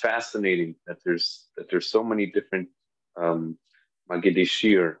think it's fascinating that there's so many different Magidei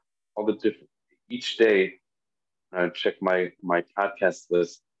Shir, all the different. Each day, I check my podcast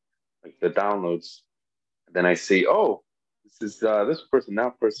list, like the downloads, and then I see, oh, this is this person,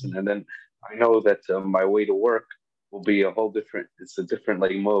 that person, and then I know that my way to work will be a whole different. It's a different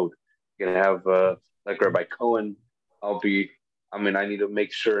like mode. You're gonna have like Rabbi Cohen. I need to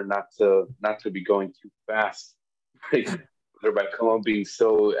make sure not to be going too fast. Like Rabbi Cohen being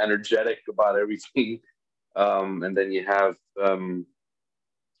so energetic about everything. And then you have you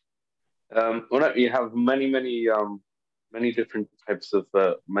have many different types of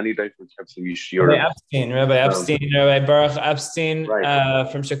yeshir. Rabbi Epstein, Rabbi Baruch Epstein,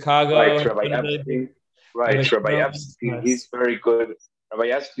 right, from Chicago. Right, Rabbi Epstein. Right, Rabbi Epstein. Yes. He's very good. Rabbi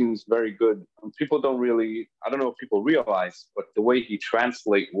Epstein is very good. People don't really. I don't know if people realize, but the way he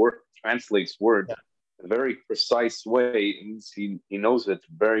translates words, a very precise way. It means he knows it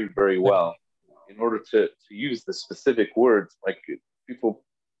very, very well. In order to use the specific words, like people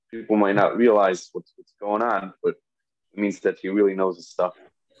might not realize what's going on, but it means that he really knows his stuff.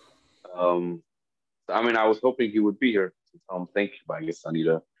 I mean, I was hoping he would be here to tell him thank you, but I guess I need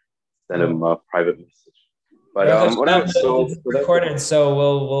to send him a private message. But whatever. So it's recorded, so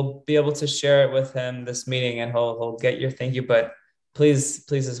we'll be able to share it with him this meeting, and he'll get your thank you. But please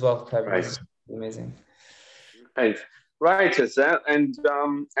as well, right. Amazing. Right, and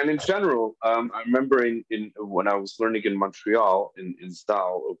in general, I remember in when I was learning in Montreal in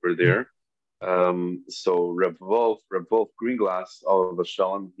Zal over there. So Reb Wolf Greenglass, all of a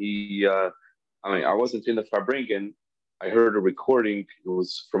shalom, he I wasn't in the Farbringen. I heard a recording, it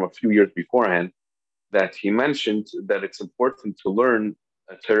was from a few years beforehand, that he mentioned that it's important to learn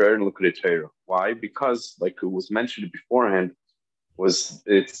Torah and Likkutei. Why? Because, like it was mentioned beforehand,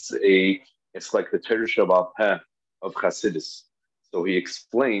 it's like the Torah Shabbat Peh of Chassidus. So he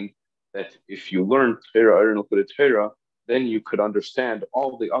explained that if you learn Torah and Likkutei, then you could understand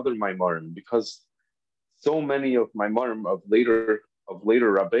all the other Maimarim, because so many of Maimarim of later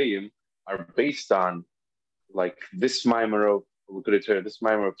Rabbeim are based on like this Maimar of Likkutei, this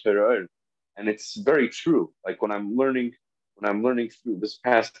Maimar of Torah, and it's very true. Like when I'm learning through this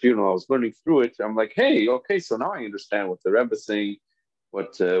past year, I was learning through it. I'm like, hey, okay, so now I understand what the Rebbe is saying,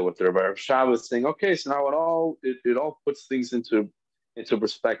 what the Rebbe Shah is saying. Okay, so now it all puts things into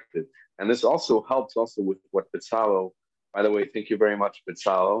perspective, and this also helps also with what Betzalo. By the way, thank you very much,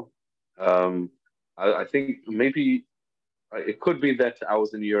 Betzalo. I think maybe it could be that I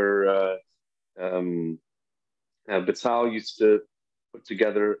was in your. Betzalo used to put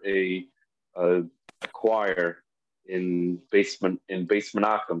together a choir in basement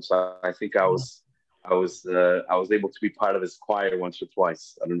Achim. So I think I was able to be part of his choir once or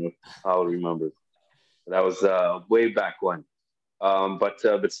twice. I don't know if Betzalo remembers. That was way back when. But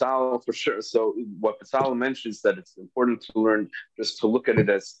Betzalo for sure. So what Betzalo mentions that it's important to learn, just to look at it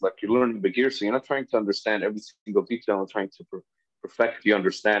as like you're learning Begir. So you're not trying to understand every single detail and trying to perfect the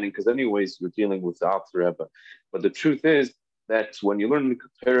understanding, because anyways you're dealing with the Alter Rebbe. But the truth is that when you learn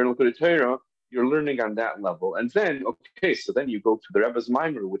Torah and Likkutei, you're learning on that level, and then so then you go to the Rebbe's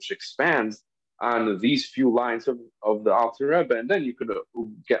Maimer, which expands on these few lines of the Alter Rebbe, and then you could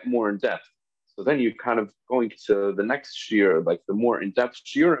get more in depth. So then you're kind of going to the next shiur, like the more in-depth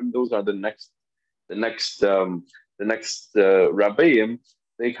shiur, and those are the next Rabbeim.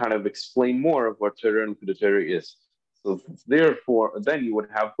 They kind of explain more of what Torah and Likkutei is. So therefore, then you would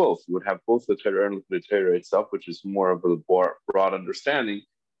have both. You would have both the Torah and Likkutei itself, which is more of a broad understanding,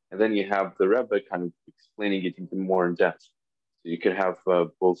 and then you have the Rebbe kind of explaining it even more in depth. So you can have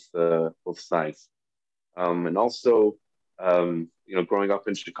both sides, and also. Growing up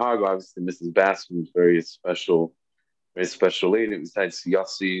in Chicago, obviously Mrs. Bassman was very special lady. Besides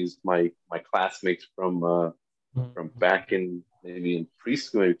Yossi is my classmates from back in maybe in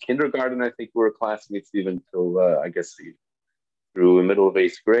preschool, maybe kindergarten. I think we were classmates even till I guess through the middle of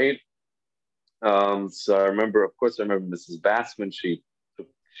 8th grade. So I remember Mrs. Bassman.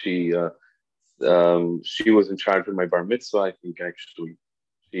 She was in charge of my bar mitzvah. I think actually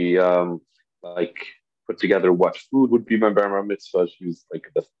she put together what food would be my bar mitzvah. She was like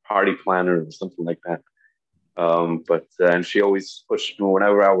the party planner or something like that. And she always pushed me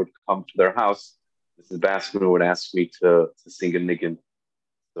whenever I would come to their house. Mrs. Bassman would ask me to sing a niggin.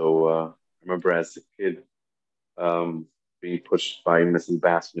 So I remember as a kid being pushed by Mrs.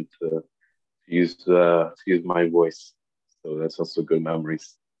 Bassman to use my voice. So that's also good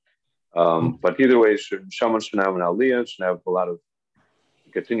memories. But either way, Shaman should have an aliyah, should have a lot of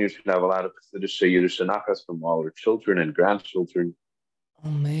Chassidische Yiddish Nachas from all her children and grandchildren. Oh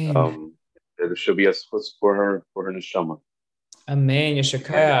man. There should be a schus for her neshama. Amen.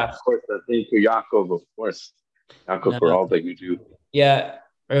 Yeshakaya. Of course, I thank you, Yaakov, of course. Yaakov, for all that you do. Yeah.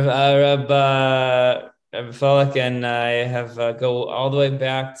 Reb Falak and I have go all the way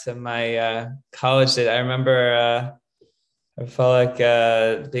back to my college days. I remember Reb Falak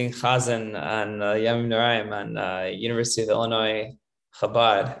being chazan on Yomi Noraim on University of Illinois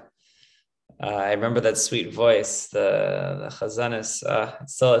Chabad. I remember that sweet voice, the chazanis.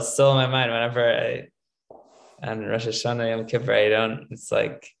 It's still in my mind whenever on Rosh Hashanah Yom Kippur, it's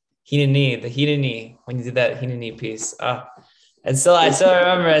like Hineni, the Hineni, when you did that Hineni piece. I still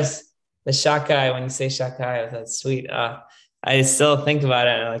remember the Shakai, when you say Shakai, that's sweet. I still think about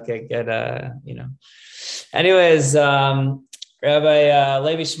it, and like I get, Anyways, Rabbi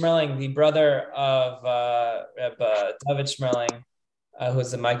Levi Schmerling, the brother of Rabbi David Schmerling,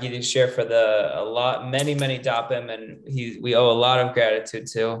 who's the Magid Yishir for many dapim, and we owe a lot of gratitude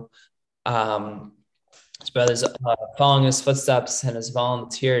to. his brother's following his footsteps and has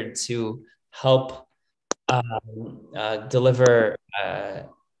volunteered to help deliver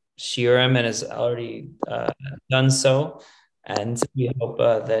shiurim and has already done so. And we hope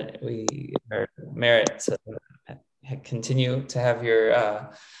that we merit to continue to have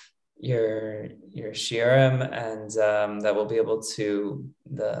your shiurim, and that we'll be able to,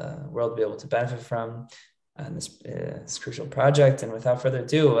 the world will be able to benefit from this crucial project. And without further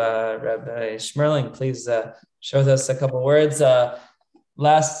ado, Rabbi Schmerling, please share with us a couple words.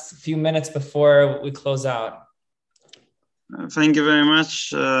 Last few minutes before we close out. Thank you very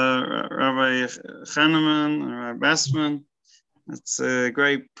much, Rabbi Hanneman and Rabbi Bassman. It's a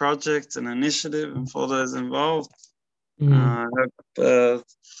great project and initiative, and for those involved, I hope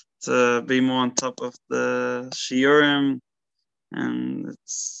to be more on top of the shiurim, and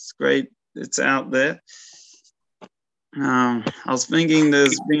it's great. It's out there. I was thinking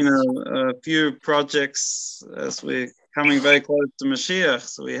there's been a few projects as we're coming very close to Mashiach.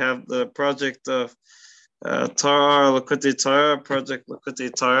 So we have the project of Torah, Likkutei Torah, Project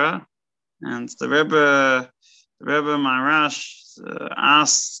Likkutei Torah, and the Rebbe Maharash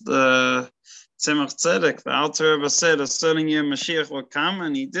asked the Tzemach Tzedek, the Alter Rebbe said a certain year Mashiach will come,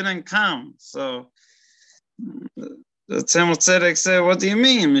 and he didn't come. So the Tzemach Tzedek said, what do you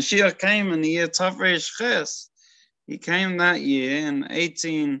mean? Mashiach came in the year Tafresh Ches. He came that year in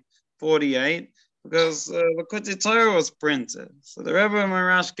 1848 because Likkutei Torah was printed. So the Rebbe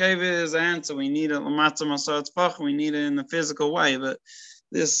Maharash gave his answer. We need it l'mata masar tzvach. We need it in a physical way, but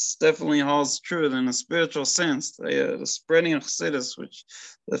this definitely holds true in a spiritual sense. The spreading of Chassidus, which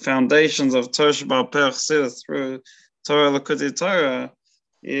the foundations of Torah Sheba'al Peh Chassidus through Torah Likkutei Torah,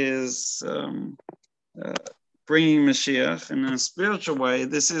 is bringing Mashiach. And in a spiritual way,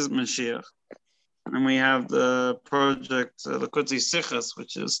 this is Mashiach. And we have the project Likkutei Sichos,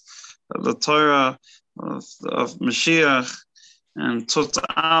 which is the Torah of Mashiach and Tut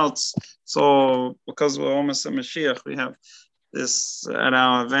out. So because we're almost at Mashiach, we have this at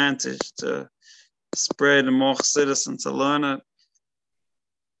our advantage to spread more Chassidus and to learn it.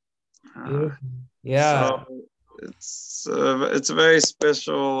 So it's a very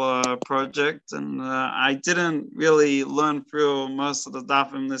special project, and I didn't really learn through most of the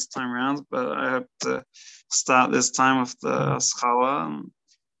dafim this time around, but I hope to start this time with the Schala and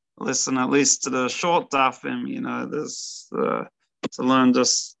listen at least to the short dafim. You know, there's to learn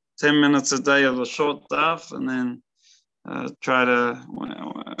just 10 minutes a day of a short daf, and then try to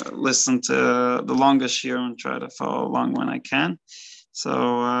listen to the longer shir and try to follow along when I can.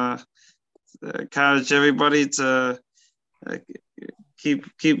 So encourage everybody to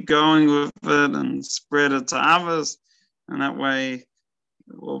keep going with it and spread it to others, and that way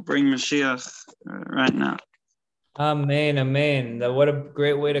we'll bring Mashiach right now. Amen, amen. What a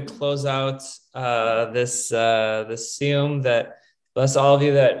great way to close out this Siyum. That bless all of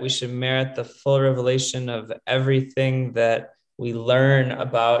you, that we should merit the full revelation of everything that we learn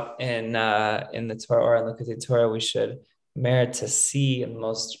about in the Torah and Likkutei Torah. We should merit to see in the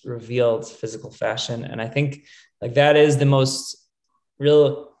most revealed physical fashion. And I think like that is the most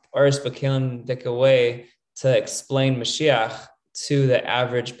real Ars B'Kelim way to explain Mashiach to the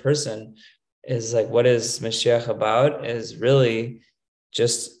average person, is like, what is Mashiach about? Is really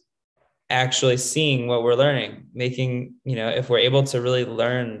just actually seeing what we're learning, making, if we're able to really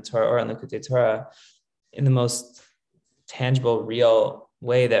learn Torah and Likkutei Torah in the most tangible, real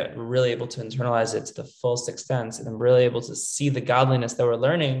way, that we're really able to internalize it to the fullest extent, and I'm really able to see the godliness that we're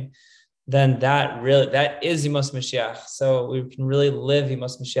learning, then that is Yemos Mashiach. So we can really live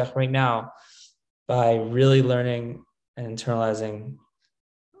Yemos Mashiach right now by really learning and internalizing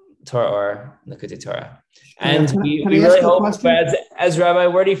Torah or Likkutei Torah. And we really hope, as Rabbi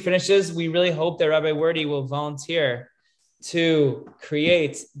Wordy finishes, we really hope that Rabbi Wordy will volunteer to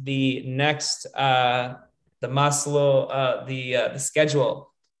create the next the maslo, the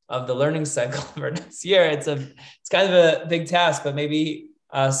schedule of the learning cycle for next year. It's kind of a big task, but maybe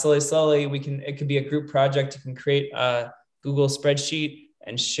slowly it could be a group project. You can create a Google spreadsheet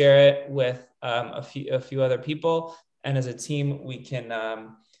and share it with a few other people, and as a team we can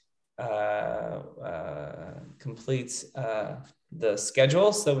complete the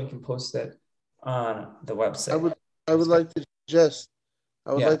schedule so we can post it on the website. I would like to suggest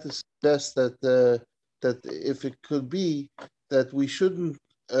that if it could be that we shouldn't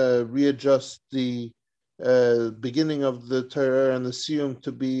readjust the beginning of the Torah and the Siyum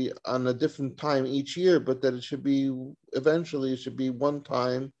to be on a different time each year, but that it should be one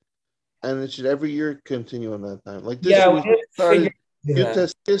time, and it should every year continue on that time. Like this year we started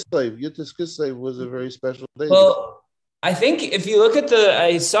Yutes Kislev. Yutes Kislev was a very special day. Well, I think if you look at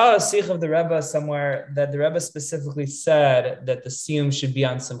I saw a sikh of the Rebbe somewhere that the Rebbe specifically said that the Siyum should be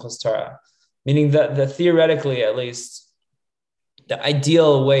on Simchas Torah, meaning that the theoretically, at least, the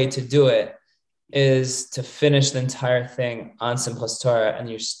ideal way to do it is to finish the entire thing on Simchas Torah, and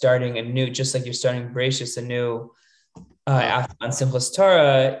you're starting anew, just like you're starting Bereshis anew. On Simchas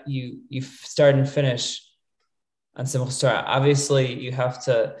Torah, you start and finish on Simchas Torah. Obviously, you have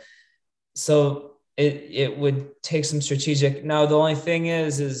to. So it would take some strategic. Now, the only thing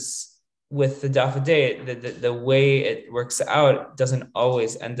is with the daf the way it works out doesn't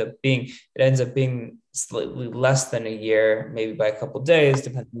always end up being. It ends up being slightly less than a year, maybe by a couple of days,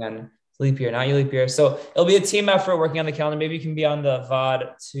 depending on leap year, not leap year. So it'll be a team effort working on the calendar. Maybe you can be on the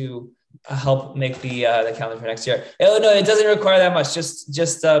VOD to help make the calendar for next year. No, it doesn't require that much.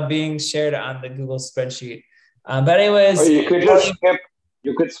 Just being shared on the Google spreadsheet. But anyways, you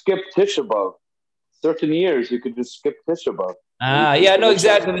could skip Tisha B'Av. Certain years you could just skip Tisha B'Av. Yeah, no,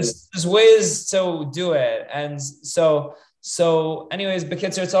 exactly. There's ways to do it, and so anyways,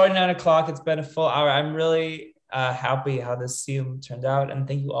 Bekitzer, it's already 9:00. It's been a full hour. I'm really happy how this Siyum turned out, and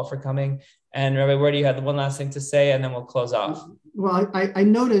thank you all for coming. And Rabbi, where do you have one last thing to say, and then we'll close off? Well, I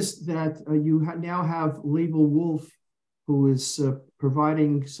noticed that you now have Label Wolf, who is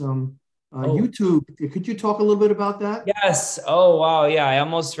providing some YouTube. Could you talk a little bit about that? Yes. Oh, wow. Yeah, I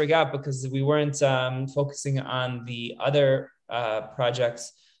almost forgot because we weren't focusing on the other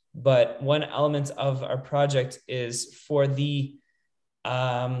projects. But one element of our project is for the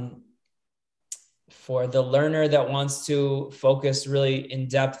learner that wants to focus really in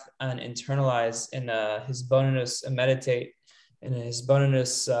depth and internalize in his bonus and meditate in his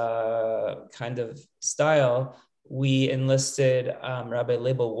bonus kind of style. We enlisted Rabbi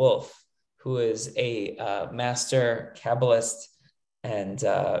Label Wolf, who is a master Kabbalist and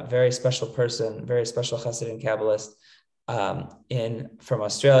very special person, very special Hasidic Kabbalist from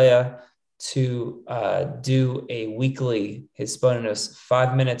Australia, to do a weekly Hisbonenus,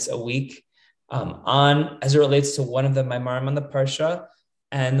 5 minutes a week on as it relates to one of the Maimarim on the Parsha.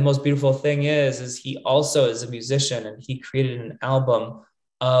 And the most beautiful thing is he also is a musician, and he created an album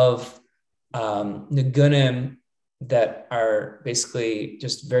of Nigunim that are basically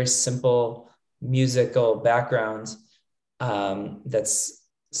just very simple musical backgrounds.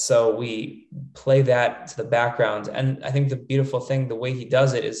 So we play that to the background. And I think the beautiful thing, the way he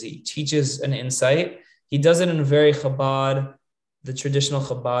does it, is he teaches an insight. He does it in a very Chabad, the traditional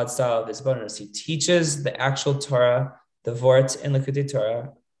Chabad style of his bonus. He teaches the actual Torah, the Vort in Likkutei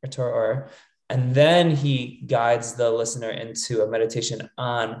Torah, or Torah, and then he guides the listener into a meditation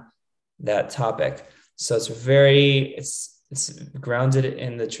on that topic. So it's grounded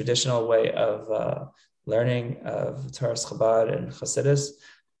in the traditional way of learning of Torah's Chabad and Chassidus,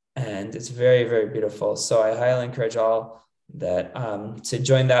 and it's very, very beautiful. So I highly encourage all that to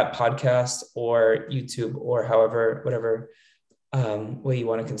join that podcast or YouTube or whatever way you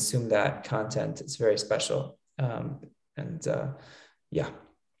want to consume that content. It's very special. Yeah.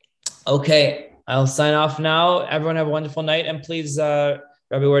 Okay, I'll sign off now. Everyone have a wonderful night, and please,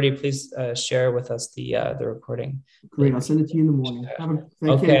 Rabbi Wardy, please share with us the recording. Great, I'll send it to you in the morning. Have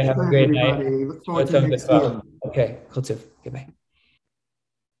a great night. Look forward to next year. Okay, cool too. Goodbye.